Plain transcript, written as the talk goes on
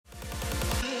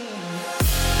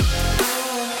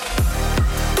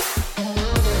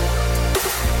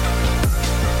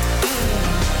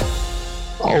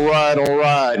All right, all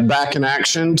right. Back in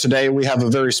action. Today we have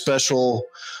a very special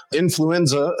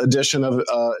influenza edition of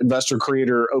Investor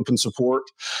Creator Open Support.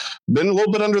 Been a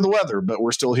little bit under the weather, but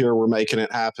we're still here. We're making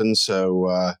it happen.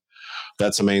 So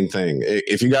that's the main thing.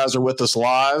 If you guys are with us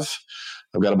live,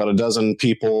 I've got about a dozen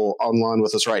people online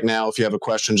with us right now. If you have a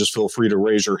question, just feel free to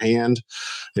raise your hand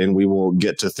and we will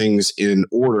get to things in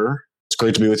order. It's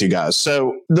great to be with you guys.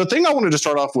 So the thing I wanted to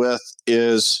start off with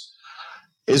is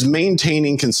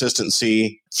maintaining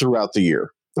consistency throughout the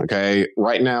year. Okay.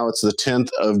 Right now it's the 10th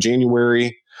of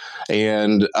January.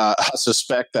 And I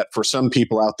suspect that for some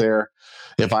people out there,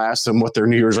 if I ask them what their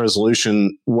New Year's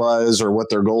resolution was or what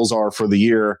their goals are for the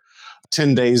year,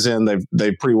 10 days in,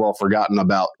 they've pretty well forgotten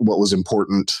about what was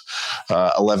important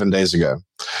 11 days ago.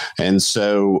 And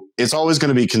so it's always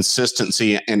going to be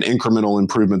consistency and incremental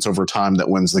improvements over time that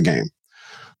wins the game.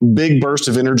 Big bursts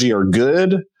of energy are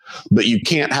good, but you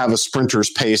can't have a sprinter's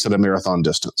pace at a marathon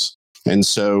distance. And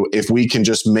so if we can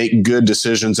just make good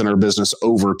decisions in our business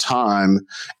over time,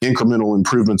 incremental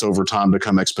improvements over time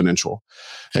become exponential.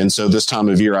 And so this time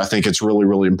of year, I think it's really,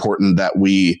 really important that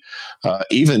we,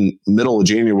 even middle of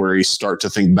January, start to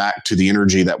think back to the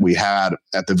energy that we had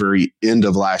at the very end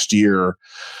of last year,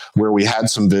 where we had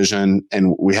some vision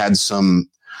and we had some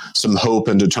hope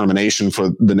and determination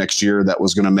for the next year that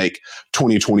was going to make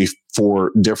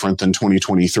 2024 different than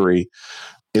 2023.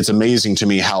 It's amazing to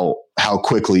me how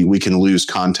quickly we can lose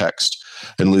context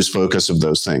and lose focus of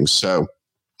those things. So,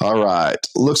 all right.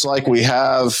 Looks like we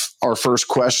have our first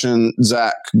question.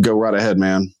 Zach, go right ahead,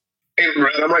 man. Hey,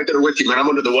 Brad, I'm right there with you, man. I'm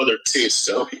under the weather too,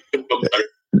 so.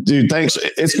 Dude, thanks.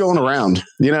 It's going around.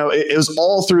 You know, it was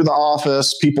all through the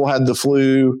office. People had the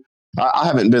flu. I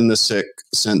haven't been this sick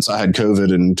since I had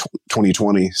COVID in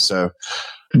 2020. So,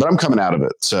 but I'm coming out of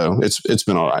it. So it's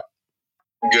been all right.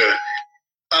 Good.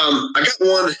 I got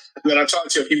one that I've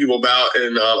talked to a few people about,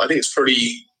 and I think it's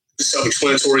pretty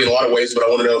self-explanatory in a lot of ways, but I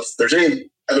want to know if there's any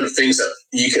other things that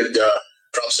you could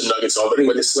drop some nuggets on. But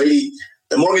anyway, this lady,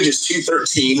 the mortgage is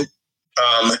 $213.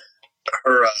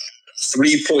 Her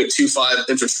 3.25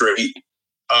 interest rate.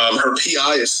 Her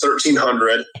PI is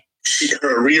 $1,300.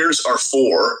 Her arrears are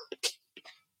 $4.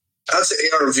 That's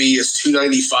ARV is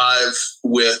 $295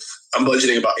 with, I'm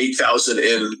budgeting about $8,000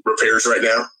 in repairs right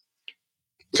now.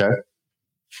 Okay.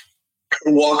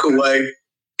 Her walk away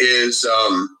is,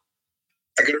 I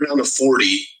get her down to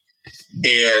 40,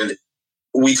 and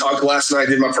we talked last night, I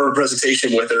did my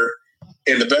presentation with her,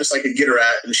 and the best I could get her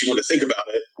at, and she wanted to think about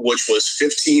it, which was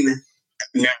 15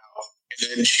 now.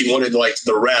 And then she wanted like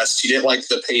the rest. She didn't like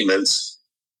the payments.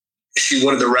 She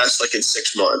wanted the rest like in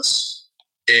 6 months.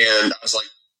 And I was like,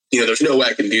 there's no way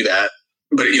I can do that.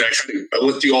 But, I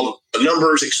went through all the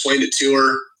numbers, explained it to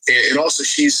her. And also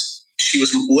she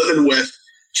was living with,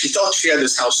 she thought she had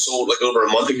this house sold like over a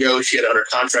month ago. She had it under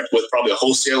contract with probably a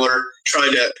wholesaler,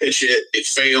 trying to pitch it. It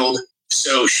failed.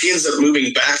 So she ends up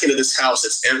moving back into this house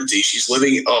that's empty. She's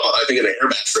living, I think, in an air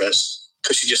mattress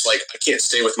because she just like, I can't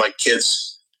stay with my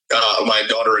kids, my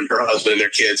daughter and her husband and their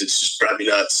kids. It's just driving me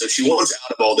nuts. So she wants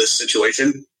out of all this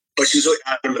situation, but she's really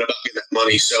adamant about getting that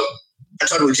money. So I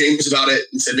talked with James about it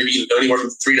and said maybe anywhere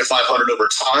from $300 to $500 over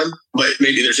time, but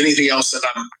maybe there's anything else that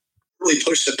I'm really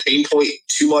pushed the pain point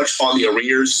too much on the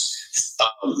arrears.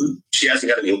 She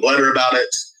hasn't got a new letter about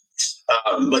it.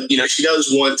 But she does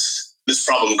want this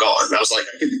problem gone. And I was like,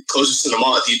 I could close this in a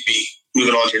month. You'd be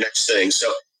moving on to your next thing.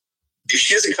 So if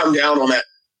she doesn't come down on that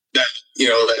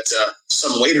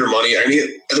some later money, are any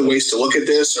other ways to look at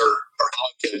this or how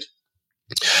I could,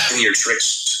 any your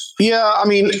tricks? Yeah. I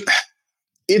mean,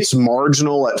 it's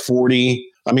marginal at 40.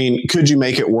 I mean, could you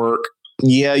make it work?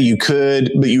 Yeah, you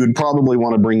could, but you would probably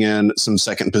want to bring in some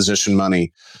second position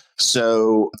money.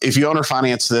 So if you owner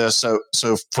finance this, so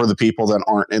for the people that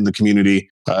aren't in the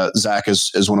community, Zach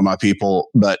is one of my people,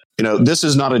 but this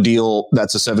is not a deal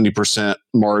that's a 70%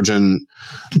 margin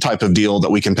type of deal that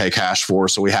we can pay cash for.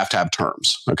 So we have to have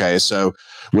terms. Okay. So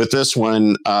with this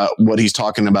one, what he's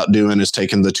talking about doing is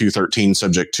taking the 213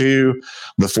 subject to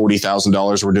the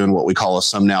 $40,000. We're doing what we call a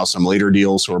some now, some later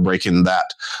deal. So we're breaking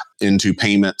that into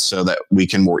payments so that we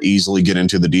can more easily get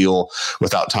into the deal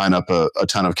without tying up a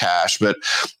ton of cash. But,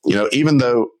 even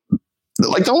though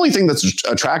like the only thing that's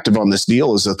attractive on this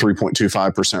deal is a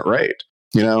 3.25% rate,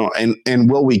 and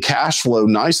will we cash flow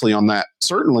nicely on that?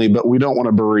 Certainly, but we don't want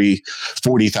to bury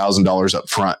 $40,000 up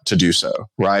front to do so.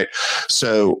 Right.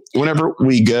 So whenever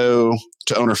we go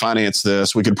to owner finance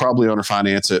this, we could probably owner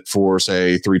finance it for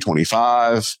say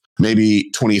 325,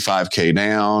 maybe 25K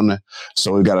down.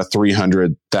 So we've got a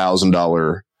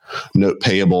 $300,000 note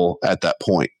payable at that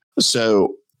point.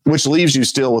 So which leaves you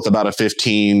still with about a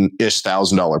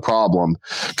 $15,000 problem.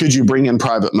 Could you bring in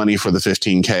private money for the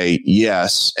 $15K?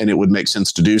 Yes. And it would make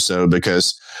sense to do so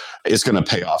because it's going to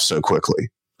pay off so quickly.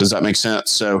 Does that make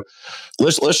sense? So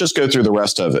let's just go through the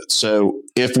rest of it. So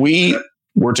if we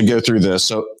were to go through this,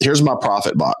 so here's my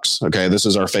profit box. Okay. This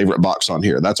is our favorite box on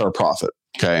here. That's our profit.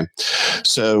 Okay.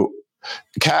 So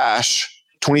cash,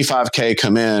 25K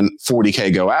come in,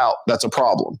 40K go out. That's a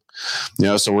problem.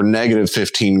 So we're negative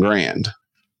 15 grand,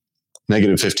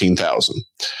 negative 15,000.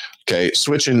 Okay.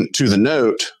 Switching to the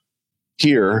note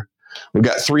here, we've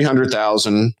got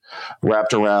 300,000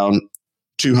 wrapped around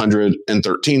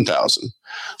 213,000.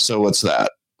 So what's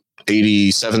that?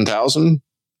 87,000?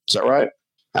 Is that right?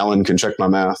 Alan can check my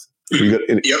math. Yep.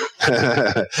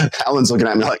 Alan's looking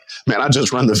at me like, man, I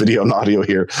just run the video and audio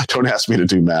here. Don't ask me to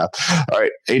do math. All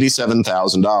right.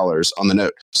 $87,000 on the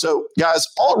note. So guys,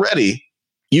 already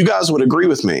you guys would agree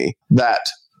with me that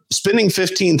spending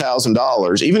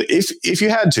 $15,000, even if you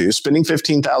had to, spending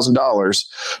 $15,000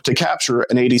 to capture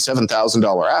an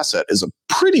 $87,000 asset is a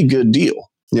pretty good deal.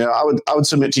 I would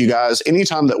submit to you guys,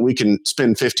 anytime that we can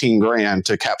spend 15 grand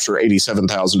to capture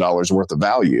 $87,000 worth of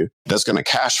value that's going to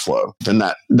cash flow, then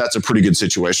that's a pretty good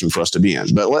situation for us to be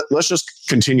in. But let's just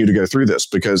continue to go through this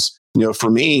because, for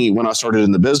me, when I started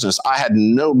in the business, I had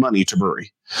no money to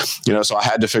bury, so I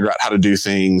had to figure out how to do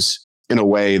things in a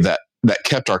way that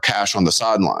kept our cash on the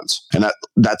sidelines. And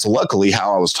that's luckily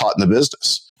how I was taught in the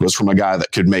business, was from a guy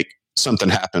that could make something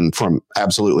happen from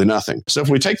absolutely nothing. So if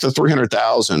we take the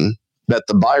 300,000 that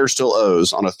the buyer still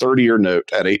owes on a 30-year note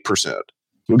at 8%,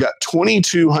 we've got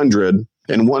 $2,201,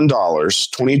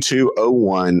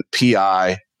 2201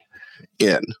 PI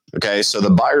in. Okay, so the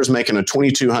buyer's making a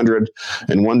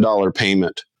 $2,201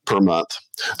 payment per month.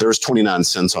 There's 29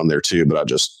 cents on there too, but I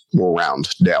just will round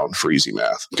down for easy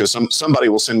math because somebody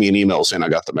will send me an email saying I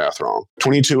got the math wrong.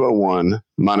 2201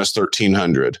 minus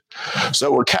 1,300.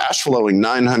 So we're cash flowing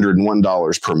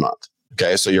 $901 per month.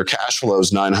 Okay, so your cash flow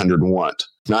is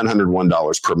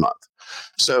 $901 per month.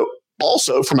 So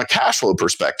also from a cash flow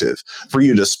perspective, for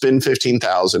you to spend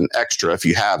 $15,000 extra if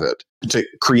you have it to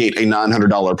create a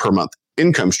 $900 per month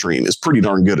income stream is pretty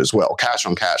darn good as well. Cash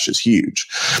on cash is huge.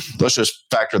 Let's just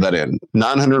factor that in.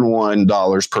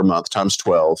 $901 per month times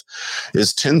 12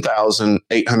 is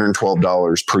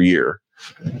 $10,812 per year.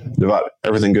 Divide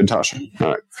everything good, Tasha.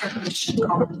 All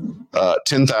right.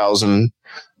 10,000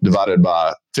 divided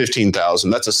by 15,000.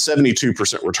 That's a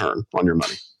 72% return on your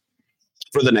money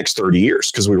for the next 30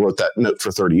 years because we wrote that note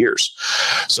for 30 years.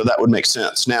 So that would make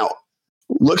sense. Now,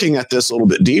 looking at this a little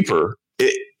bit deeper,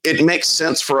 it makes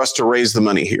sense for us to raise the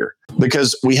money here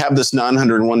because we have this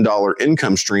 $901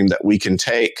 income stream that we can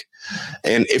take.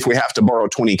 And if we have to borrow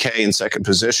 20K in second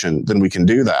position, then we can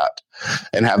do that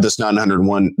and have this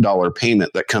 $901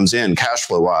 payment that comes in cash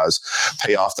flow wise,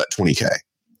 pay off that 20K.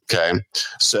 Okay.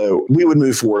 So we would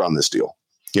move forward on this deal.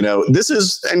 This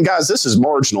is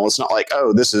marginal. It's not like,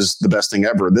 oh, this is the best thing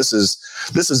ever. This is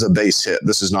a base hit.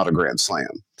 This is not a grand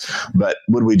slam. But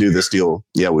would we do this deal?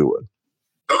 Yeah, we would.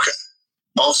 Okay.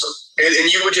 Awesome.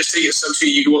 And you would just take it some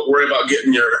fee. You wouldn't worry about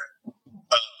getting your,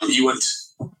 you would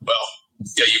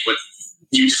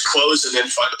just close and then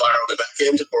find a buyer on the back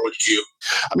end, or would you?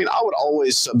 I mean, I would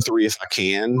always sub 3 if I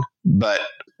can, but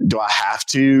do I have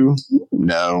to?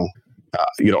 No,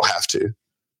 you don't have to. And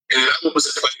I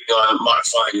wasn't planning on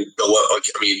modifying the loan.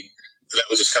 That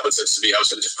was just common sense to me. I was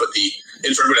going to just put the,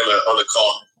 and for everyone on the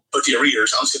call, put the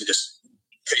arrears. I was going to just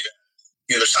pay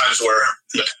that. There's times where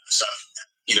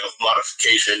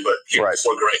modification, but right.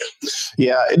 $4,000.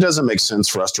 Yeah, it doesn't make sense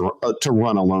for us to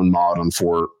run a loan mod on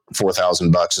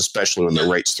 $4,000, especially when the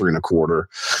rate's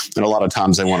 3.25%. And a lot of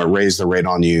times they want to raise the rate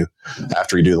on you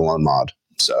after you do the loan mod.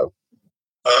 So,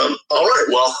 all right.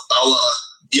 Well,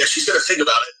 she's going to think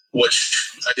about it. Which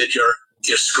I did your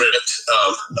script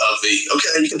of the.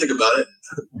 Okay, you can think about it.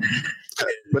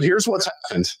 But here's what's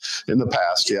happened in the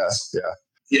past. Yeah.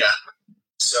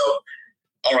 So.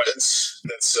 All right, that's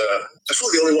really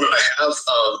the only one I have.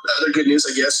 The other good news,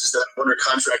 I guess, is that I'm under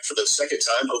contract for the second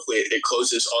time. Hopefully, it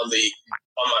closes on my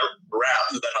wrap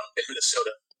that I'm in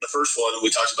Minnesota. The first one we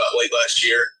talked about late last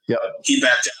year. Yep. He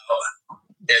backed out,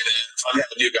 and then I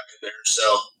have a new guy in there. So,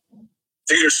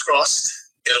 fingers crossed.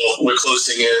 We're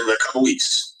closing in a couple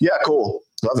weeks. Yeah, cool.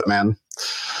 Love it, man.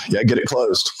 Yeah, get it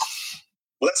closed.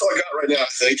 Well, that's all I got right now, I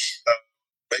think.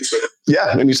 Thanks, man.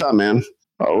 Yeah, anytime, man.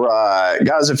 All right,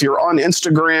 guys, if you're on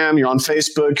Instagram, you're on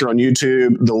Facebook, you're on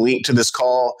YouTube, the link to this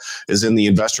call is in the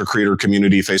Investor Creator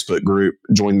Community Facebook group.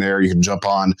 Join there. You can jump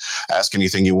on, ask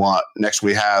anything you want. Next,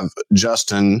 we have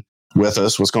Justin with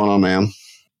us. What's going on, man?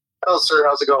 Hello, sir.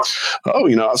 How's it going? Oh,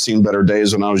 I've seen better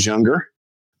days when I was younger.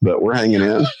 but we're hanging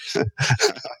in.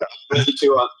 Me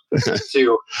too.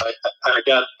 I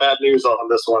got bad news on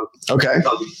this one. Okay.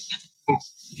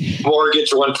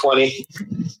 Mortgage 120,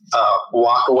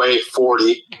 walk away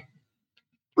 40,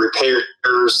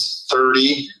 repairs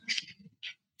 30.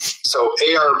 So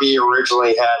ARB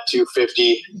originally had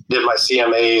 250. Did my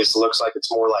CMAs? Looks like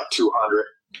it's more like 200.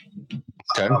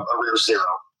 Okay. Arrears 0.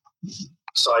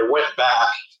 So I went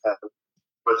back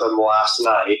with them last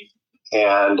night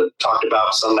and talked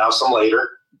about some now, some later.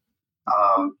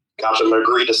 Got them to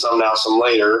agree to some now, some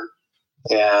later,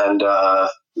 and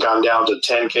gone down to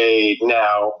 $10K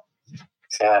now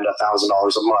and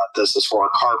 $1,000 a month. This is for a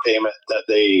car payment that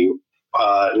they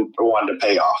wanted to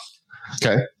pay off.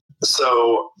 Okay.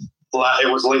 So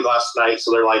it was late last night,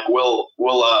 so they're like, "We'll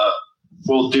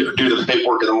do the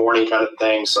paperwork in the morning," kind of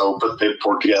thing. So put the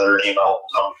paperwork together and email.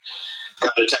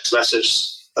 Got a text message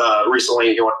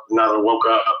recently. Now they woke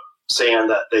up saying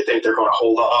that they think they're going to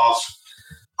hold off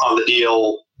on the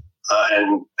deal,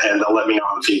 and they'll let me know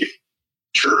in the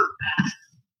future.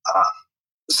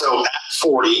 So at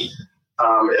 40,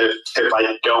 if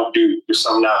I don't do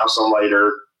some now, some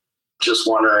later, just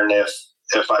wondering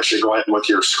if I should go ahead with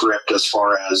your script as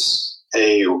far as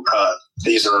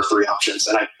these are 3 options,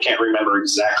 and I can't remember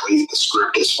exactly the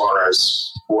script as far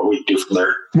as what we do from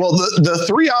there. Well, the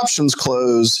 3 options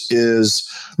close is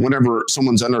whenever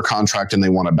someone's under contract and they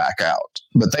want to back out,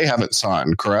 but they haven't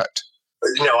signed, correct?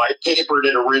 No, I papered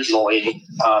it originally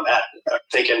at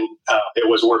thinking it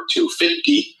was worth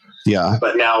 250. Yeah.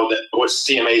 But now that what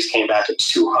CMAs came back at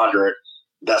 200,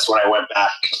 that's when I went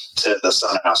back to the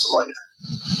Sun House later.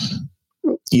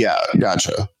 Yeah,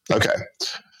 gotcha. Okay.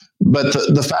 But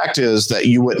the fact is that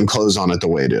you wouldn't close on it the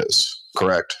way it is,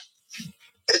 correct?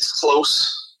 It's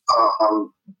close.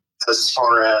 As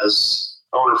far as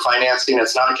owner financing,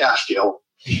 it's not a cash deal,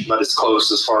 but it's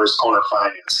close as far as owner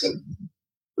financing.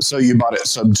 So you bought it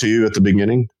sub 2 at the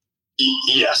beginning?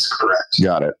 Yes, correct.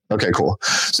 Got it. Okay, cool.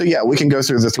 So yeah, we can go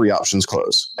through the 3 options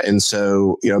close. And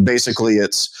so, basically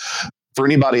it's for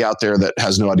anybody out there that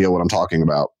has no idea what I'm talking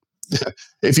about.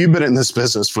 If you've been in this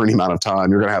business for any amount of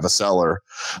time, you're going to have a seller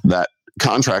that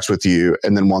contracts with you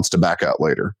and then wants to back out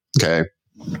later. Okay.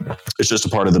 It's just a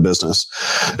part of the business.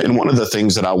 And one of the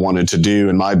things that I wanted to do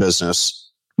in my business,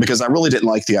 because I really didn't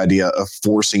like the idea of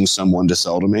forcing someone to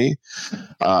sell to me,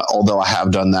 although I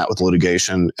have done that with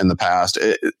litigation in the past,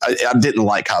 I didn't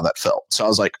like how that felt. So I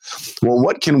was like, well,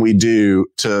 what can we do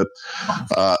to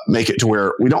make it to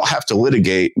where we don't have to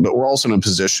litigate, but we're also in a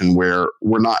position where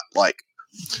we're not like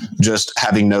just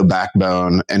having no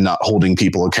backbone and not holding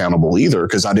people accountable either,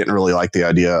 because I didn't really like the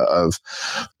idea of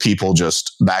people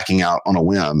just backing out on a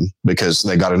whim because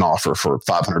they got an offer for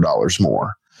 $500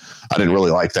 more. I didn't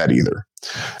really like that either.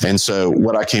 And so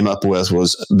what I came up with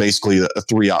was basically a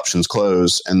 3 options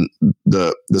close. And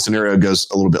the scenario goes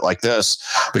a little bit like this,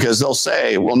 because they'll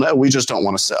say, well, no, we just don't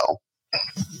want to sell.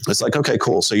 It's like, okay,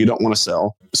 cool. So you don't want to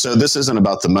sell. So this isn't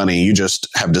about the money. You just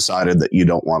have decided that you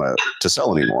don't want to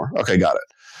sell anymore. Okay, got it.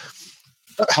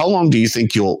 How long do you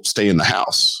think you'll stay in the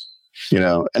house?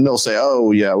 And they'll say,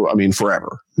 oh yeah, I mean,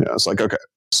 forever. It's like, okay.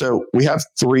 So we have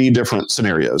 3 different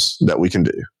scenarios that we can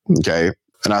do. Okay.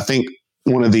 And I think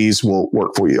one of these will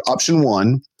work for you. Option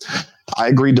 1, I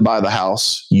agreed to buy the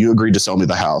house. You agreed to sell me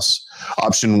the house.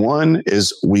 Option 1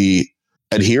 is we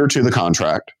adhere to the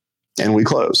contract and we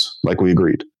close like we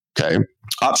agreed. Okay.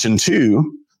 Option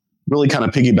 2 really kind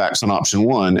of piggybacks on option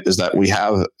 1, is that we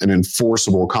have an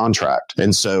enforceable contract.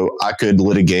 And so I could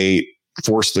litigate,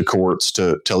 force the courts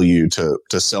to tell you to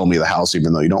sell me the house,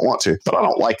 even though you don't want to. But I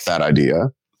don't like that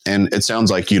idea. And it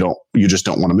sounds like you just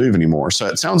don't want to move anymore. So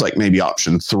it sounds like maybe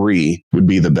option 3 would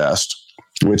be the best,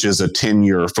 which is a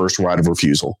 10-year first right of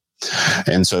refusal.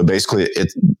 And so basically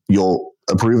you'll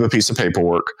approve a piece of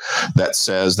paperwork that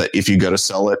says that if you go to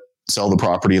sell the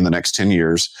property in the next 10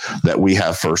 years, that we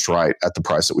have first right at the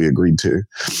price that we agreed to.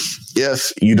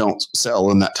 If you don't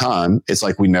sell in that time, it's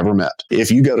like we never met.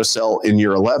 If you go to sell in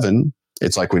year 11,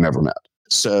 it's like we never met.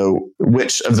 So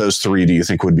which of those 3 do you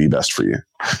think would be best for you?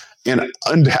 And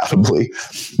undoubtedly,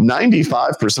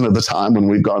 95% of the time when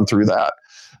we've gone through that,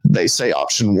 they say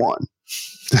option 1.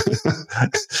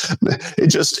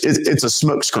 It's a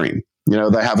smokescreen.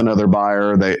 They have another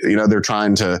buyer. They're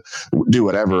trying to do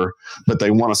whatever, but they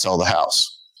want to sell the house.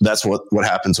 That's what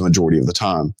happens a majority of the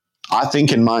time. I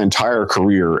think in my entire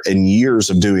career and years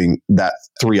of doing that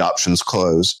 3 options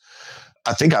close,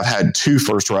 I think I've had 2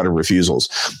 first right of refusals,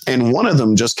 and one of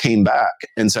them just came back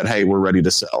and said, hey, we're ready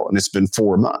to sell. And it's been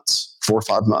 4 or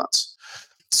 5 months.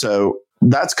 So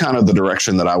that's kind of the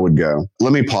direction that I would go.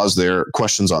 Let me pause there.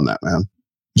 Questions on that, man?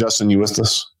 Justin, you with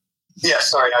us? Yeah,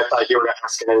 sorry, I thought you were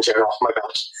asking in general. My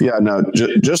bad. Yeah, no,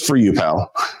 just for you,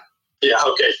 pal. Yeah,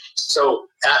 okay. So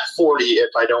at 40,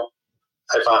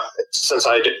 since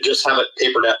I just have it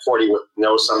papered at 40 with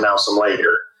no some now, some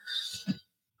later,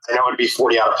 I know it'd be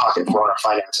 40 out of pocket for our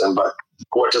financing, but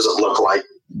what does it look like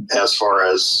as far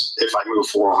as if I move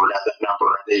forward at that number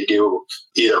and they do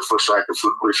either first right of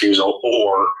refusal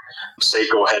or say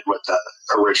go ahead with the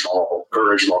original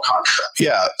contract?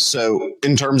 Yeah. So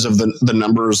in terms of the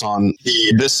numbers on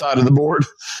this side of the board.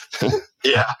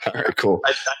 Yeah. All right, cool.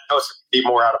 I know it's going to be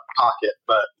more out of pocket,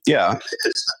 but yeah,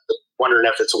 it's wondering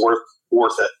if it's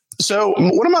worth it. So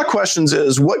one of my questions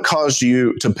is, what caused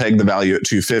you to peg the value at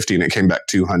 250 and it came back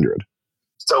 200?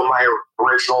 So my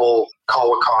original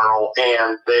call with Carl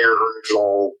and their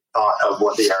original thought of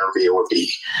what the RV would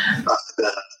be.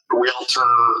 The realtor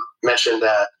mentioned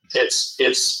that it's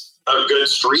a good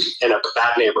street in a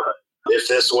bad neighborhood. If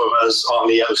this was on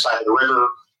the other side of the river,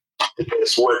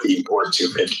 this would be worth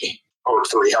 250 or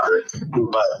 300,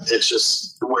 but it's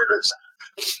just where it's at.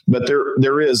 But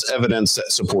there is evidence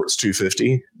that supports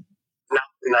 250? Not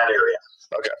in that area.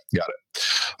 Okay, got it.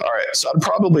 All right, so I'd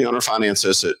probably owner finance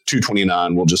this at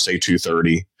 229. We'll just say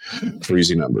 230 for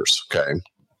easy numbers. Okay.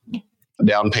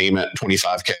 Down payment,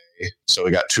 25K. So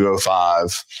we got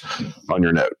 205 on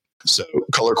your note. So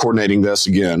color coordinating this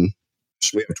again.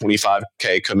 So we have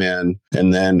 25K come in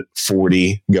and then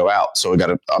 40 go out. So we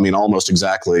got almost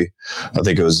exactly, I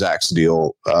think it was Zach's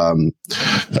deal,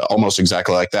 almost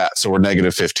exactly like that. So we're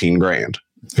negative 15 grand.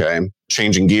 Okay.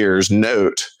 Changing gears,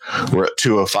 note, we're at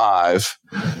 205,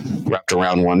 wrapped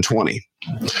around 120.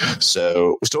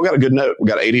 So we still got a good note. We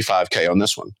got 85K on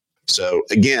this one. So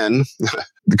again,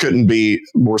 it couldn't be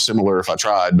more similar if I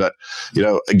tried. But,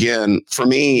 again, for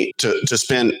me to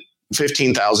spend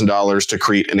 $15,000 to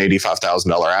create an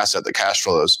 $85,000 asset that cash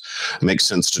flows makes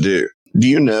sense to do. Do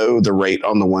you know the rate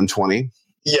on the 120?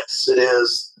 Yes, it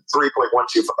is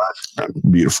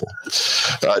 3.125. Beautiful.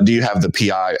 Do you have the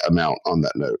PI amount on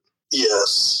that note?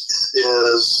 Yes, it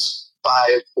is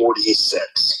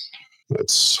 546.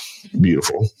 That's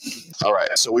beautiful. All right.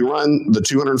 So we run the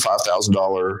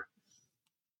 $205,000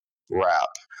 wrap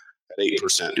at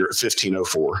 8%. You're at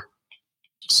 1,504.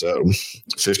 So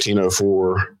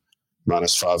 1,504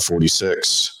 minus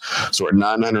 546. So we're at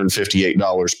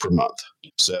 $958 per month.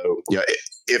 So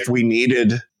if we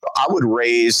needed, I would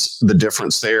raise the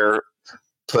difference there,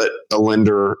 put a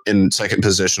lender in second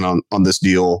position on this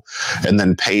deal, and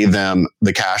then pay them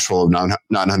the cash flow of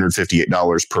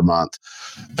 $958 per month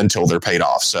until they're paid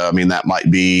off. So, that might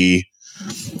be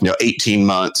 18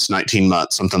 months, 19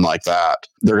 months, something like that.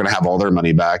 They're going to have all their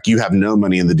money back. You have no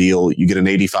money in the deal. You get an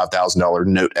 $85,000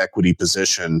 note equity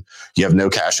position. You have no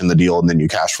cash in the deal, and then you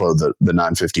cash flow the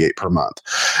 $958 per month.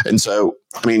 And so,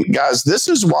 guys, this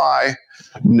is why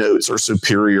notes are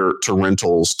superior to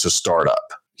rentals to start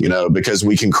up. Because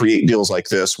we can create deals like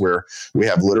this where we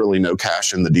have literally no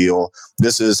cash in the deal.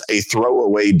 This is a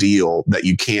throwaway deal that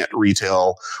you can't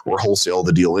retail or wholesale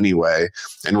the deal anyway.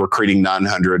 And we're creating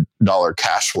 $900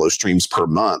 cash flow streams per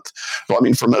month. Well,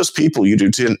 for most people, you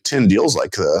do 10 deals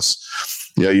like this,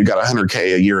 you got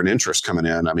 $100K a year in interest coming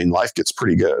in. Life gets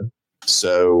pretty good.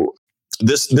 So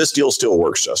this deal still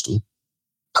works, Justin.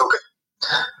 Okay.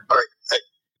 All right.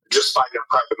 Just find a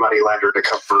private money lender to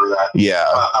cover that. Yeah.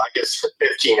 I guess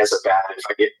 15 isn't bad if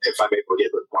I'm able to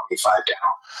get the 25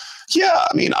 down. Yeah,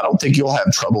 I don't think you'll have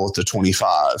trouble with the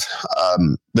 25.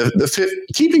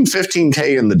 Keeping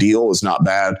 15K in the deal is not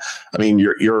bad.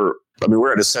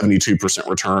 We're at a 72%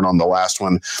 return on the last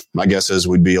one. My guess is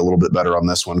we'd be a little bit better on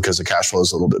this one because the cash flow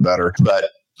is a little bit better. But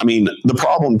the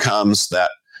problem comes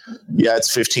that,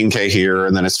 it's 15K here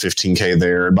and then it's 15K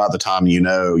there. And by the time you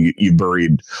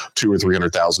buried $200,000 or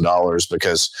 $300,000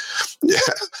 because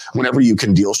whenever you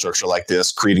can deal structure like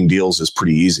this, creating deals is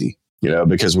pretty easy,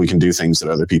 because we can do things that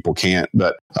other people can't.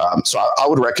 But so I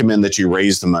would recommend that you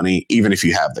raise the money even if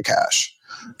you have the cash,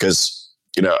 because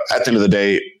at the end of the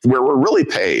day, where we're really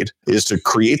paid is to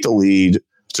create the lead,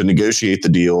 to negotiate the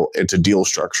deal, and to deal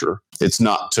structure. It's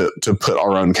not to put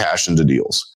our own cash into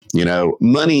deals.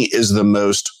 Money is the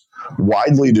most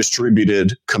widely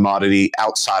distributed commodity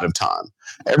outside of time.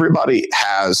 Everybody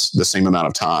has the same amount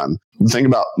of time. The thing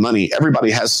about money,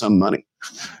 everybody has some money.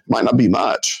 Might not be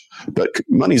much, but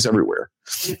money's everywhere.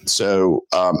 So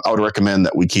I would recommend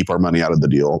that we keep our money out of the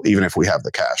deal, even if we have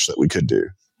the cash that we could do.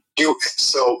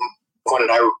 So when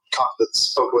I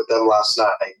spoke with them last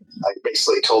night, I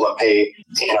basically told them, hey,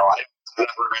 I'm not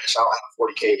rich. I don't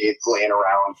have 40K laying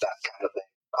around, that kind of thing.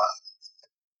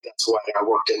 That's why I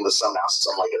worked in the some now,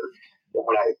 some later.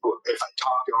 If I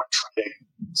talk to them, I try to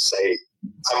say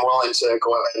I'm willing to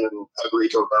go ahead and agree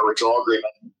to our original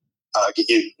agreement, get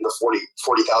you the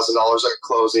 $40,000 at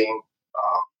closing.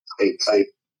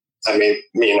 I may,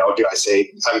 do I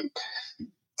say I'm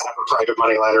have a private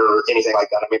money lender or anything like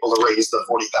that? I'm able to raise the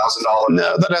 $40,000.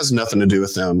 No, that has nothing to do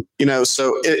with them.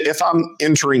 So if I'm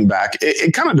entering back,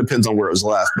 it kind of depends on where it was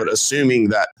left. But assuming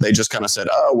that they just kind of said,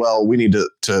 oh, well, we need to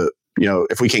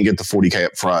if we can't get the 40K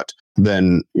up front,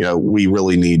 then, we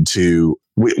really need to,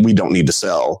 we don't need to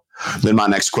sell. Then my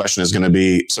next question is going to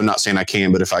be, so not saying I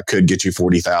can, but if I could get you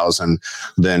 40,000,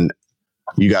 then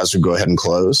you guys would go ahead and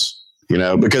close.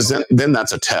 Because then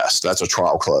that's a test. That's a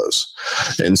trial close.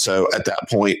 And so at that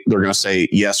point, they're going to say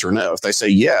yes or no. If they say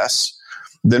yes,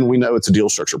 then we know it's a deal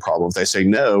structure problem. If they say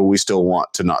no, we still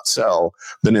want to not sell,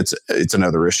 then it's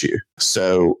another issue.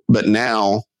 So, but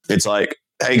now it's like,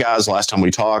 hey guys, last time we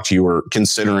talked, you were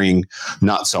considering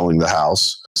not selling the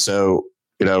house. So,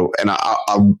 and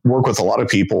I work with a lot of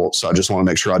people, so I just want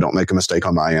to make sure I don't make a mistake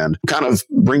on my end. Kind of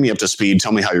bring me up to speed.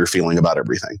 Tell me how you're feeling about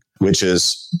everything, which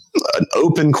is an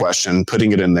open question,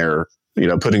 putting it in their,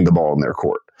 putting the ball in their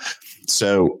court.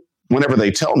 So whenever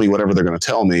they tell me whatever they're going to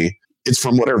tell me, it's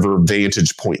from whatever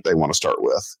vantage point they want to start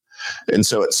with. And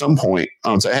so at some point,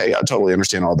 I would say, hey, I totally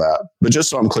understand all that. But just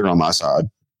so I'm clear on my side,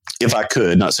 if I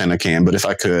could, not saying I can, but if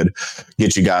I could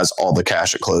get you guys all the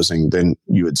cash at closing, then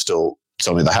you would still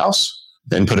sell me the house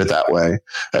and put it that way.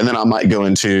 And then I might go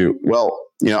into, well,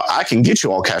 I can get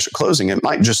you all cash at closing. It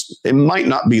might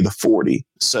not be the 40.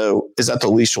 So is that the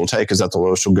least you'll take? Is that the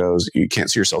lowest you'll go? You can't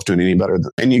see yourself doing any better.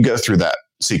 And you go through that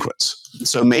sequence.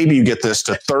 So maybe you get this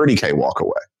to 30K walk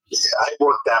away. Yeah, I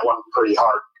worked that one pretty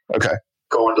hard. Okay.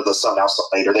 Going to the some now, some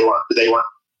later. They weren't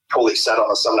fully set on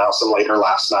the some now, some later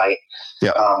last night.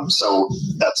 Yeah. So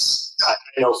that's, I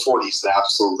know 40 is the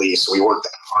absolute least. So we worked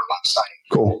that hard last night.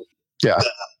 Cool. Yeah.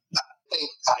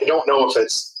 I don't know if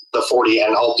it's the 40,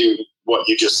 and I'll do what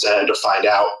you just said to find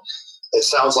out. It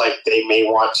sounds like they may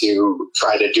want to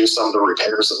try to do some of the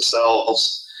repairs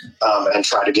themselves and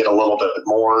try to get a little bit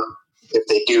more. If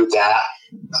they do that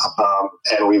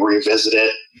and we revisit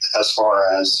it as far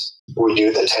as we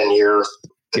do the 10-year,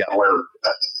 where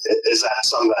is that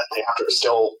something that they have to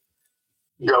still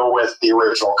go with the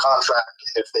original contract?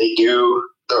 If they do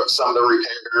some of the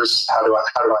repairs, how do I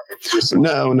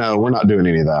No, we're not doing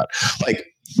any of that. Like,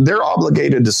 they're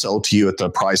obligated to sell to you at the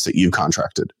price that you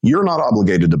contracted. You're not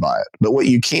obligated to buy it. But what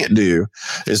you can't do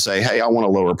is say, hey, I want a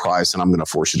lower price and I'm going to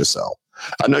force you to sell.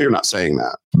 I know you're not saying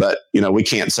that, but we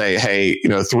can't say, hey,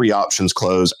 3 options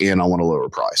close and I want a lower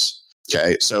price.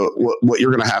 Okay. So what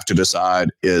you're going to have to decide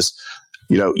is,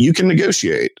 you can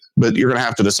negotiate, but you're going to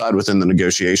have to decide within the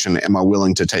negotiation, am I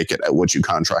willing to take it at what you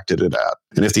contracted it at?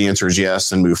 And if the answer is yes,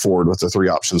 then move forward with the 3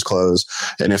 options close.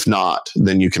 And if not,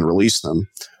 then you can release them.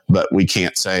 But we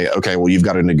can't say, okay, well, you've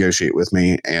got to negotiate with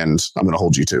me and I'm going to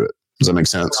hold you to it. Does that make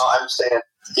sense? No,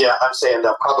 I'm saying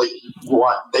they'll probably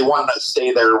want to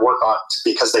stay there and work on it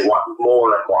because they want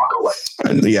more and walk away.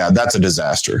 And yeah, that's a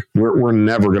disaster. We're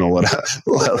never going to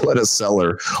let a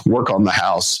seller work on the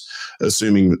house,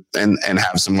 assuming and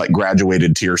have some like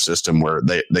graduated tier system where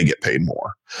they get paid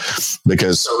more.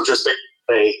 Because so just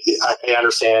I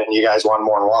understand you guys want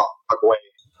more and walk away.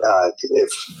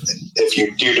 If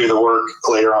you do the work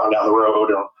later on down the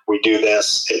road, or we do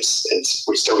this,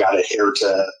 we still got to adhere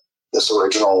to this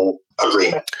original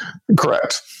agreement.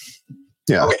 Correct.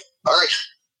 Yeah. Okay. All right.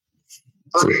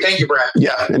 Okay. Thank you, Brad.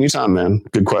 Yeah. Anytime, man.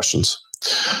 Good questions.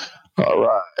 All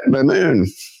right. Moon,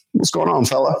 what's going on,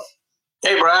 fella?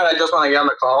 Hey, Brad. I just want to get on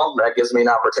the call. That gives me an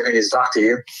opportunity to talk to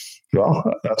you. Well,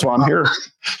 that's why I'm here.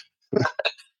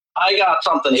 I got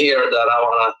something here that I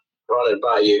want to run it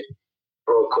by you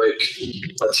real quick.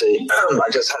 Let's see. I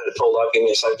just had it pulled up. Give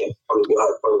me a second. I'm going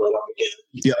to pull it up again.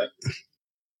 Yeah.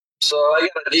 So I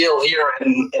got a deal here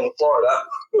in Florida.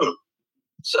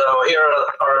 So here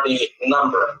are the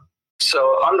number.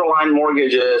 So underlying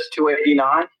mortgage is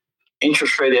 $289.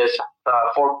 Interest rate is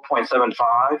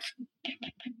 4.75,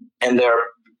 and their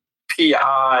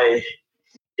PI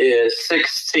is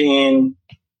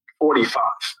 1645.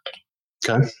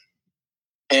 Okay.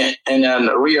 And then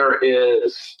the rear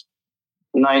is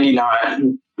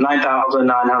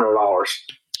 $9,900.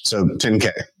 So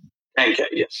 10K. 10K,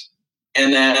 yes.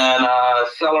 And then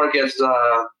seller gets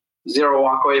 0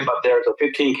 walkway, but there's a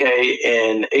 15K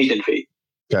in agent fee.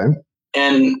 Okay.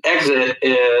 And exit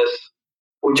is,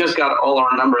 we just got all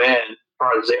our number in as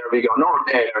far as there. We go no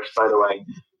repairs, by the way.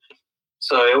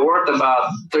 So it worth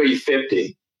about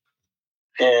 $350.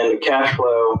 And cash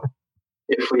flow,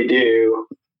 if we do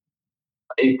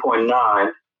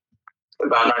 8.9,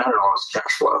 about $900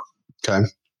 cash flow. Okay.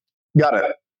 Got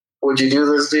it. Would you do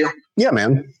this deal? Yeah,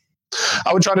 man.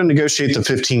 I would try to negotiate the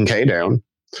 15K down,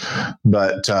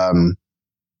 but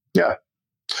yeah.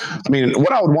 I mean,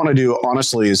 what I would want to do,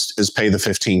 honestly, is pay the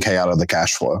 $15K out of the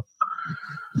cash flow.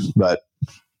 But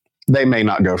they may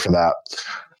not go for that.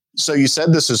 So you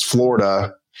said this is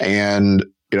Florida, and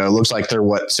it looks like they're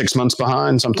 6 months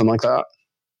behind, something like that.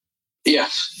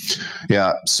 Yes.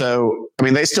 Yeah. So, I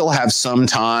mean, they still have some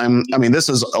time. I mean, this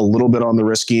is a little bit on the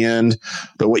risky end,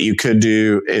 but what you could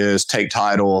do is take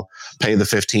title, pay the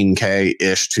 $15K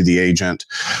ish to the agent,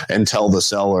 and tell the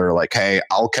seller, like, hey,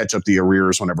 I'll catch up the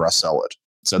arrears whenever I sell it.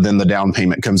 So then the down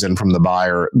payment comes in from the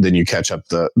buyer, then you catch up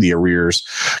the arrears,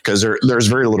 because there's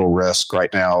very little risk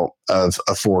right now of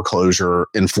a foreclosure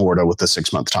in Florida with the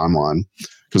 6-month timeline,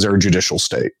 because they're a judicial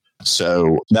state.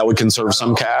 So that would conserve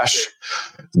some cash.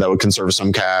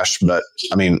 But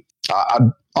I mean,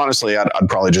 I'd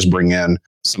probably just bring in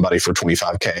somebody for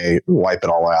 $25K, wipe it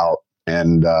all out,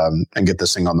 and get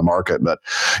this thing on the market. But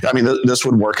I mean, this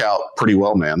would work out pretty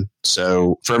well, man.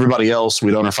 So for everybody else,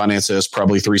 we'd owner finance this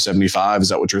probably $375. Is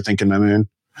that what you're thinking, man?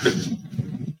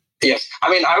 Yes.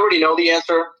 I mean, I already know the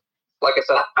answer. Like I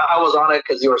said, I was on it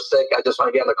because you were sick. I just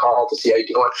want to get on the call to see how you're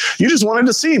doing. You just wanted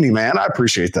to see me, man. I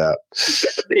appreciate that.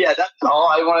 Yeah, that's all.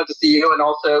 I wanted to see you, and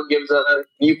also gives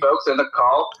you folks in the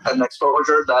call an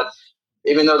exposure that,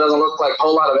 even though it doesn't look like a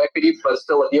whole lot of equity, but it's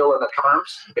still a deal in the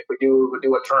terms. If we do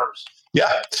a terms. Yeah,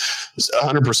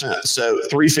 100%. So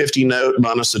 350 note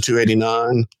minus the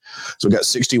 289. So we got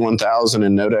 61,000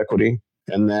 in note equity,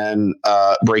 and then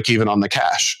break even on the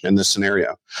cash in this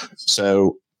scenario.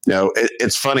 So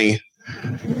it's funny.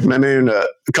 Mamoon,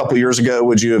 a couple years ago,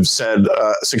 would you have said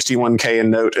 61K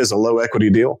in note is a low equity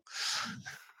deal?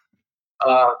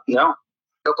 No. A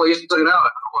couple of years ago, no. I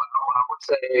would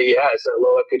say, yeah, it's a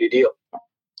low equity deal.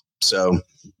 So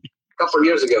a couple of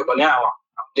years ago, but now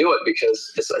I'll do it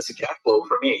because it's a cash flow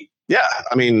for me. Yeah,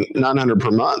 I mean, $900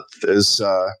 per month is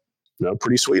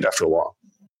pretty sweet after a while.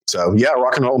 So yeah,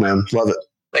 rock and roll, man. Love it.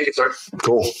 Thank you, sir.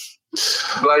 Cool.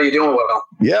 Glad you're doing well.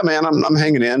 Yeah, man, I'm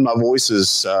hanging in. My voice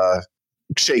is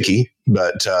shaky,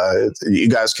 but you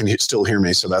guys can still hear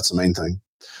me, so that's the main thing.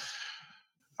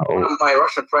 My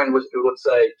Russian friend would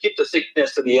say, keep the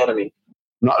sickness to the enemy.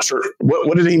 Not sure.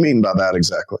 What did he mean by that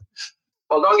exactly?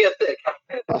 Well, don't get sick.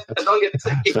 Don't get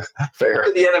sick. Fair.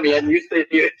 To the enemy, and you stay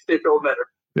feel better.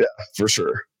 Yeah, for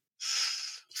sure.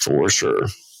 For sure.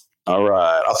 All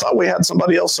right. I thought we had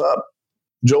somebody else up.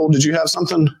 Joel, did you have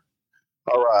something?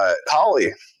 All right.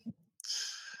 Holly,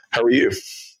 how are you?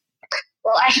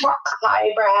 Well,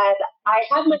 hi, Brad. I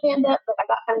had my hand up, but I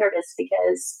got kind of nervous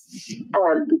because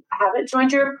I haven't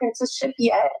joined your apprenticeship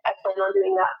yet. I plan on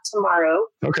doing that tomorrow.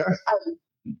 Okay.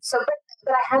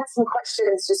 But I had some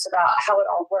questions just about how it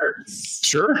all works.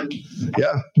 Sure.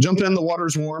 Yeah. Jump in. The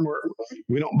water's warm.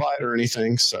 We don't bite or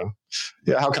anything. So,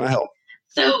 yeah. How can I help?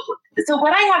 So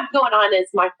what I have going on is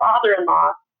my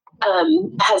father-in-law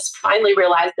has finally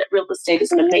realized that real estate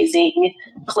is an amazing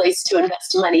place to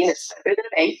invest money, and it's better than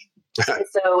a bank. And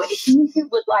so he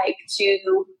would like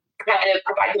to kind of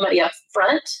provide the money up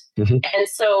front. Mm-hmm. And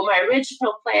so my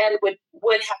original plan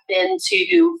would have been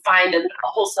to find a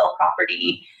wholesale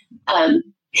property,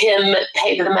 him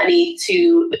pay the money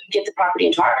to get the property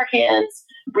into our hands,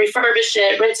 refurbish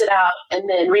it, rent it out, and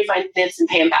then refinance and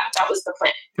pay him back. That was the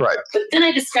plan. Right. But then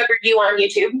I discovered you on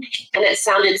YouTube, and it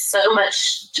sounded so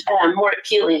much more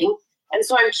appealing. And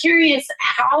so I'm curious,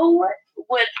 how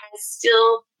would I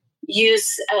still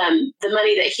use the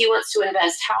money that he wants to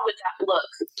invest? How would that look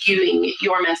using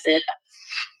your method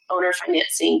of owner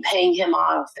financing, paying him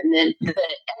off, and then the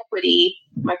equity?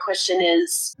 My question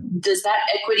is, does that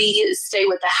equity stay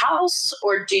with the house,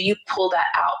 or do you pull that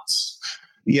out?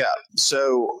 Yeah.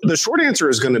 So the short answer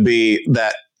is going to be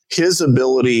that his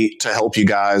ability to help you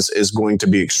guys is going to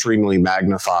be extremely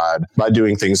magnified by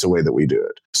doing things the way that we do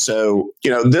it. So,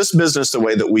 this business, the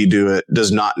way that we do it,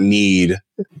 does not need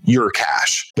your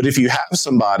cash. But if you have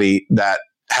somebody that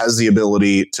has the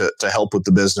ability to help with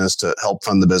the business, to help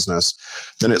fund the business,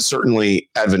 then it's certainly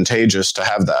advantageous to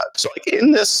have that. So like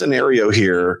in this scenario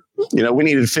here, we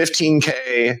needed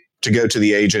 $15K to go to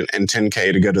the agent and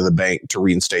 $10K to go to the bank to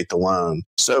reinstate the loan.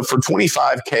 So for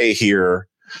 $25K here,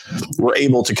 we're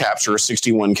able to capture a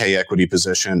 $61K equity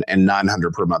position and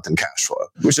 $900 per month in cash flow,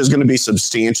 which is going to be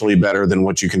substantially better than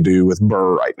what you can do with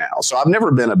Burr right now. So I've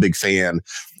never been a big fan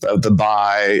of the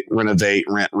buy, renovate,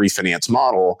 rent, refinance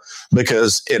model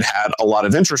because it had a lot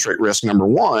of interest rate risk, number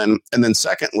one. And then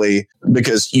secondly,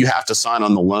 because you have to sign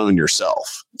on the loan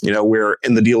yourself. Where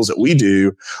in the deals that we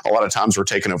do, a lot of times we're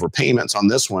taking over payments. On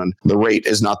this one, the rate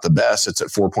is not the best. It's at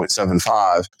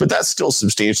 4.75, but that's still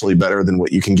substantially better than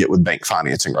what you can get with bank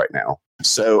financing right now.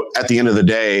 So at the end of the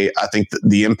day, I think that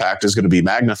the impact is going to be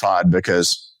magnified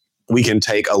because we can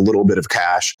take a little bit of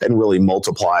cash and really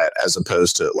multiply it, as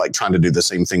opposed to like trying to do the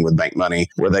same thing with bank money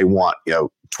where they want,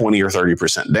 20 or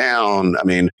 30% down. I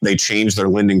mean, they change their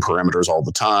lending parameters all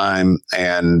the time,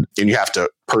 and you have to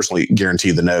personally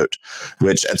guarantee the note,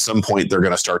 which at some point they're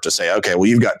going to start to say, okay, well,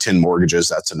 you've got 10 mortgages.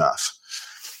 That's enough.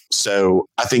 So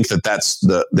I think that's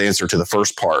the answer to the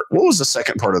first part. What was the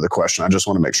second part of the question? I just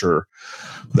want to make sure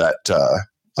that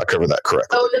I covered that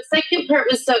correctly. Oh, the second part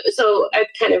was so I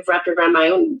kind of wrapped around my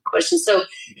own question. So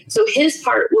his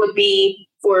part would be,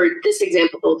 for this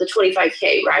example, the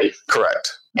 25K, right?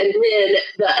 Correct. And then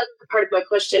the other part of my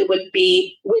question would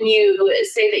be, when you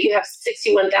say that you have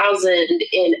 61,000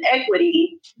 in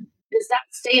equity, does that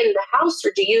stay in the house,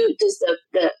 or does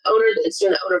the owner that's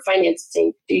doing the owner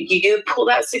financing, do you pull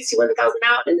that 61,000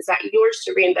 out, and is that yours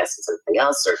to reinvest in something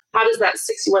else, or how does that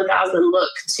 61,000 look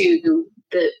to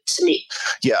me?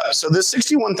 Yeah. So this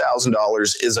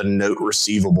 $61,000 is a note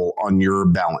receivable on your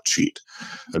balance sheet.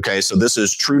 Okay. So this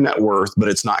is true net worth, but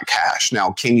it's not cash.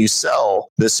 Now, can you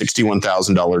sell this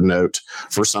 $61,000 note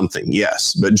for something?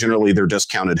 Yes. But generally they're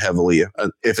discounted heavily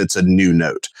if it's a new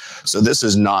note. So this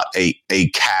is not a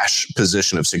cash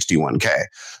position of 61K.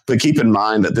 But keep in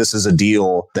mind that this is a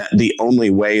deal that the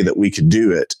only way that we could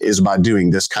do it is by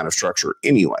doing this kind of structure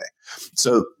anyway.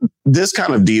 So this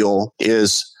kind of deal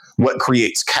is what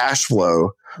creates cash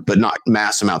flow, but not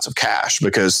mass amounts of cash,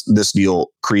 because this deal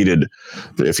created,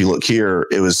 if you look here,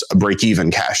 it was a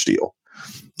break-even cash deal.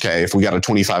 Okay, if we got a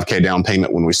 $25K down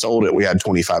payment when we sold it, we had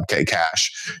 $25K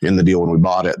cash in the deal when we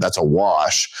bought it. That's a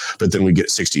wash, but then we get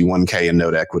 $61K in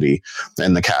note equity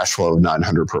and the cash flow of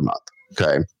 $900 per month.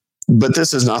 Okay, but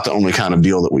this is not the only kind of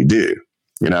deal that we do.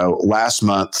 Last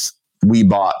month we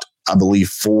bought, I believe,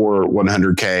 4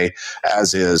 100K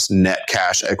as is net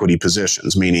cash equity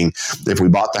positions, meaning if we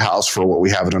bought the house for what we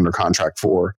have it under contract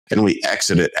for and we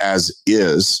exit it as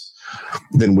is,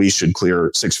 then we should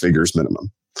clear 6 figures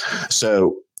minimum.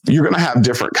 So you're going to have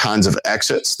different kinds of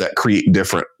exits that create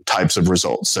different types of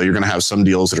results. So you're going to have some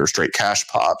deals that are straight cash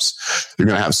pops. You're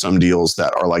going to have some deals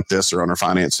that are like this or owner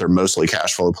finance. They're mostly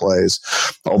cash flow plays.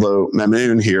 Although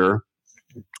Mamoon here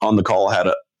on the call had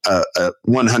a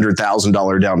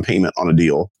 $100,000 down payment on a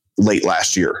deal late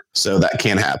last year. So that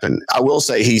can happen. I will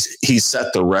say he's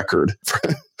set the record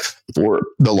for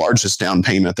the largest down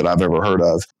payment that I've ever heard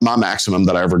of. My maximum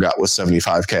that I ever got was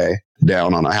 $75K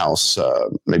down on a house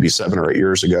maybe 7 or 8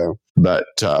 years ago. But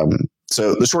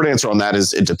so the short answer on that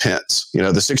is it depends.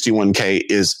 The 61K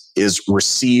is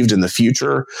received in the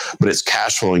future, but it's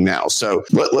cash flowing now. So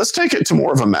let's take it to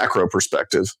more of a macro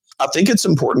perspective. I think it's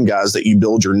important, guys, that you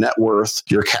build your net worth,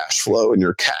 your cash flow, and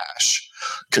your cash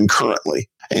concurrently.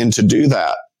 And to do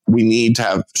that, we need to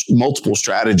have multiple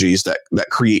strategies that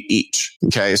create each.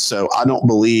 Okay. So I don't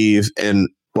believe in,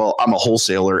 well, I'm a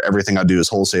wholesaler, everything I do is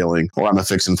wholesaling, or I'm a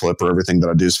fix and flipper, everything that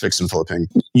I do is fix and flipping.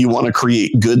 You want to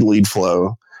create good lead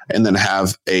flow and then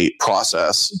have a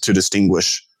process to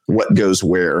distinguish what goes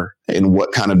where and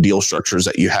what kind of deal structures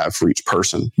that you have for each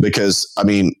person. Because,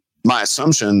 my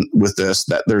assumption with this,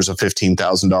 that there's a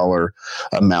 $15,000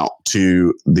 amount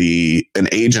to an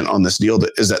agent on this deal,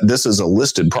 is that this is a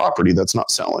listed property that's not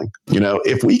selling.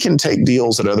 If we can take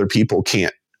deals that other people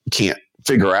can't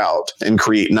figure out and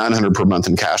create $900 per month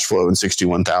in cash flow and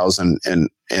 $61,000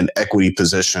 in equity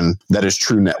position that is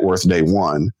true net worth day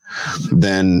one,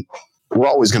 then we're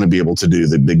always going to be able to do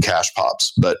the big cash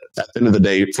pops. But at the end of the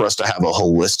day, for us to have a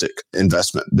holistic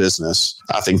investment business,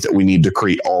 I think that we need to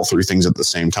create all 3 things at the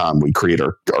same time. We create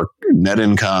our net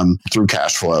income through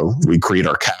cash flow, we create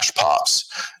our cash pops,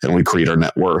 and we create our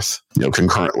net worth,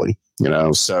 concurrently,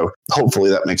 so hopefully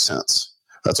that makes sense.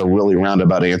 That's a really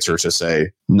roundabout answer to say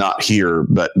not here,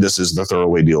 but this is the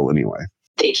throwaway deal anyway.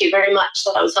 Thank you very much.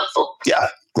 That was helpful. Yeah,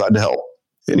 glad to help.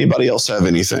 Anybody else have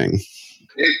anything?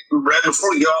 Hey, Brad, before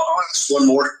we go, I'll ask one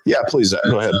more. Yeah, please, Zach,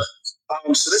 go ahead.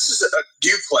 So this is a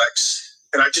duplex,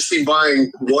 and I've just been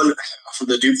buying one half of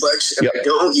the duplex, and I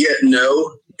don't yet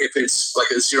know if it's like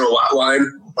a 0 lot line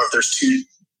or if there's 2,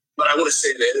 but I want to say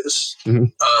it is. Mm-hmm.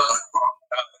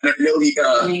 And I know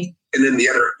and then the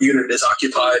other unit is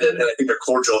occupied, and I think they're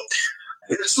cordial.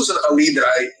 This was a lead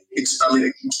that it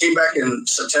came back in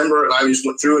September, and I just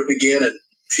went through it again, and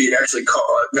she had actually got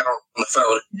on the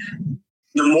phone.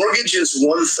 The mortgage is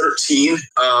 $113.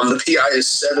 The PI is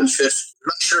 $750. I'm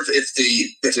not sure if it's I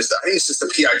think it's just the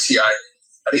PITI.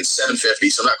 I think it's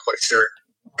 $750, so I'm not quite sure.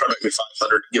 Probably maybe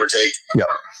 $500, give or take. Yeah.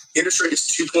 Interest rate is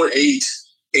 2.8,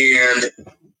 and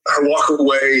her walk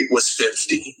away was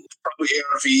 $50. Probably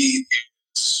ARV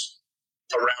is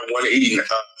around 189.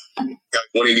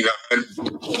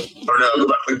 Or no,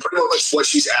 pretty much what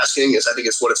she's asking is, I think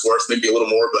it's what it's worth, maybe a little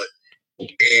more,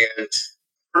 and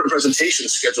presentation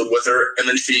scheduled with her, and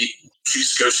then she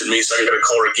just ghosted me, so I got to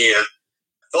call her again.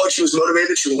 I felt like she was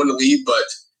motivated. She wanted to leave, but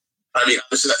I mean,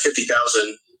 this is at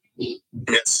 50,000.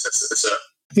 It's a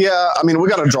Yeah, I mean, we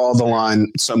got to draw the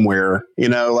line somewhere.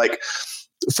 Like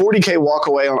 40K walk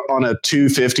away on a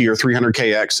 250 or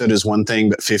 300K exit is one thing,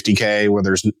 but 50K where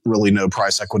there's really no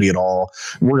price equity at all,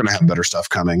 we're going to have better stuff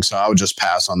coming. So I would just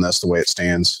pass on this the way it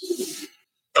stands.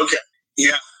 Okay.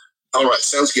 Yeah. All right.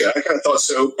 Sounds good. I kind of thought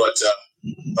so, but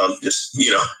just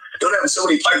don't have so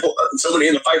many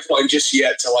in the pipeline just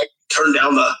yet to like turn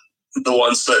down the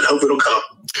ones, but hope it'll come.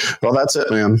 Well, that's it,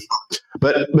 man.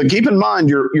 But keep in mind,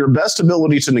 your best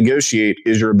ability to negotiate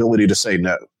is your ability to say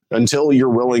no. Until you're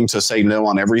willing to say no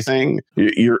on everything,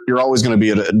 you're always going to be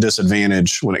at a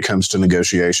disadvantage when it comes to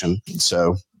negotiation.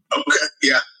 So, okay,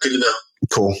 yeah, good to know.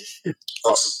 Cool,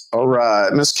 awesome. All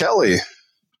right, Miss Kelly.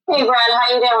 Hey, Brad, how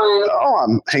you doing? Oh,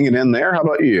 I'm hanging in there. How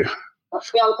about you?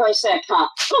 Feeling pretty sick, huh?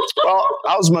 Well,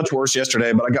 I was much worse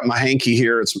yesterday, but I got my hanky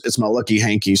here. It's my lucky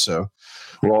hanky, so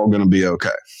we're all going to be okay.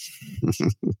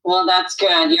 Well, that's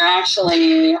good. You're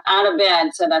actually out of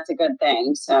bed, so that's a good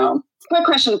thing. So, quick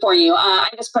question for you. I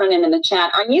just put it in the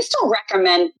chat. Are you still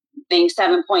recommending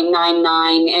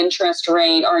 7.99 interest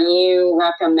rate? Or are you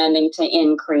recommending to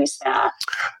increase that?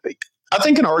 I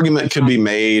think an argument could be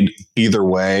made either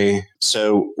way.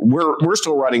 So we're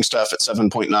still writing stuff at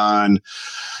 7.9,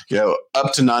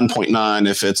 up to 9.9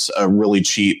 if it's a really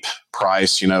cheap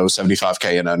price,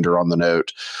 75K and under on the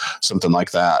note, something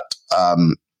like that.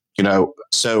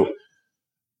 So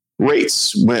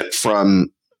rates went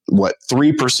from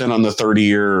 3% on the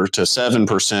 30-year to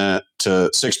 7% to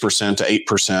 6% to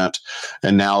 8%,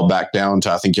 and now back down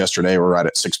to, I think yesterday we're right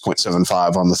at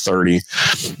 6.75 on the 30.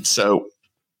 So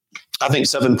I think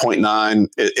 7.9,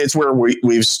 it's where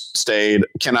we've stayed.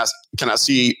 Can I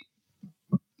see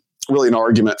really an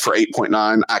argument for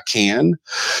 8.9? I can.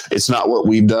 It's not what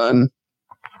we've done.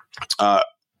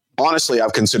 Honestly,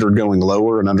 I've considered going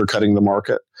lower and undercutting the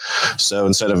market. So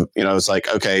instead of, it's like,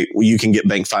 okay, well, you can get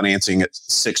bank financing at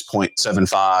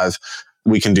 6.75.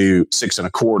 We can do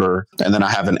 6.25. And then I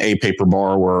have an A paper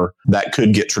borrower that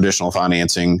could get traditional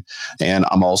financing. And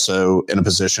I'm also in a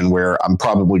position where I'm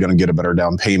probably going to get a better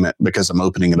down payment because I'm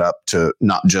opening it up to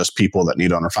not just people that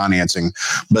need owner financing,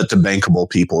 but to bankable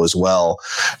people as well.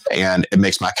 And it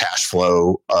makes my cash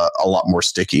flow a lot more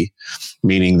sticky,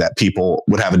 meaning that people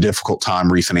would have a difficult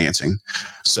time refinancing.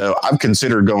 So I've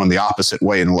considered going the opposite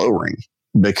way and lowering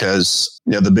because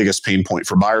the biggest pain point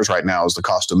for buyers right now is the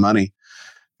cost of money.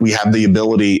 We have the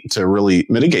ability to really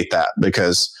mitigate that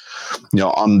because,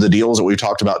 on the deals that we've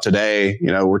talked about today,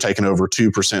 we're taking over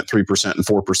 2%, 3%, and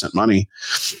 4% money.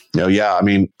 I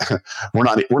mean, we're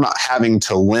not having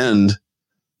to lend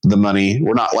the money.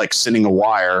 We're not like sending a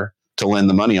wire to lend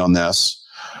the money on this.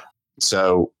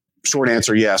 So short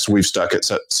answer, yes, we've stuck at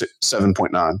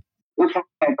 7.9. Okay,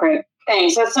 great.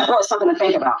 Thanks. That's really something to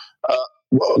think about.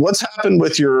 What's happened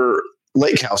with your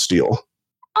lake house deal?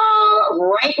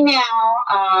 Right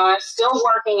now, still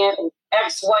working it.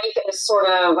 Ex-wife is sort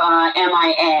of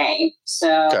MIA,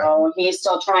 so He's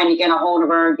still trying to get a hold of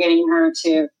her, getting her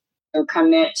to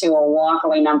commit to a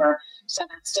walkaway number. So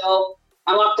that's still,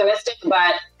 I'm optimistic,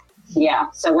 but yeah,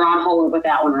 so we're on hold with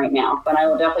that one right now. But I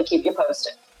will definitely keep you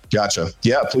posted. Gotcha.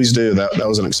 Yeah, please do. That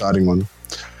was an exciting one.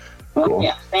 Cool.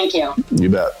 Yeah, thank you. You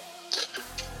bet.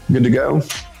 Good to go.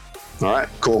 All right,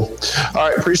 cool. All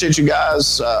right, appreciate you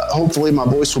guys. Hopefully my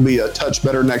voice will be a touch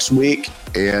better next week.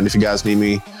 And if you guys need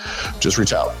me, just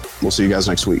reach out. We'll see you guys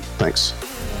next week. Thanks.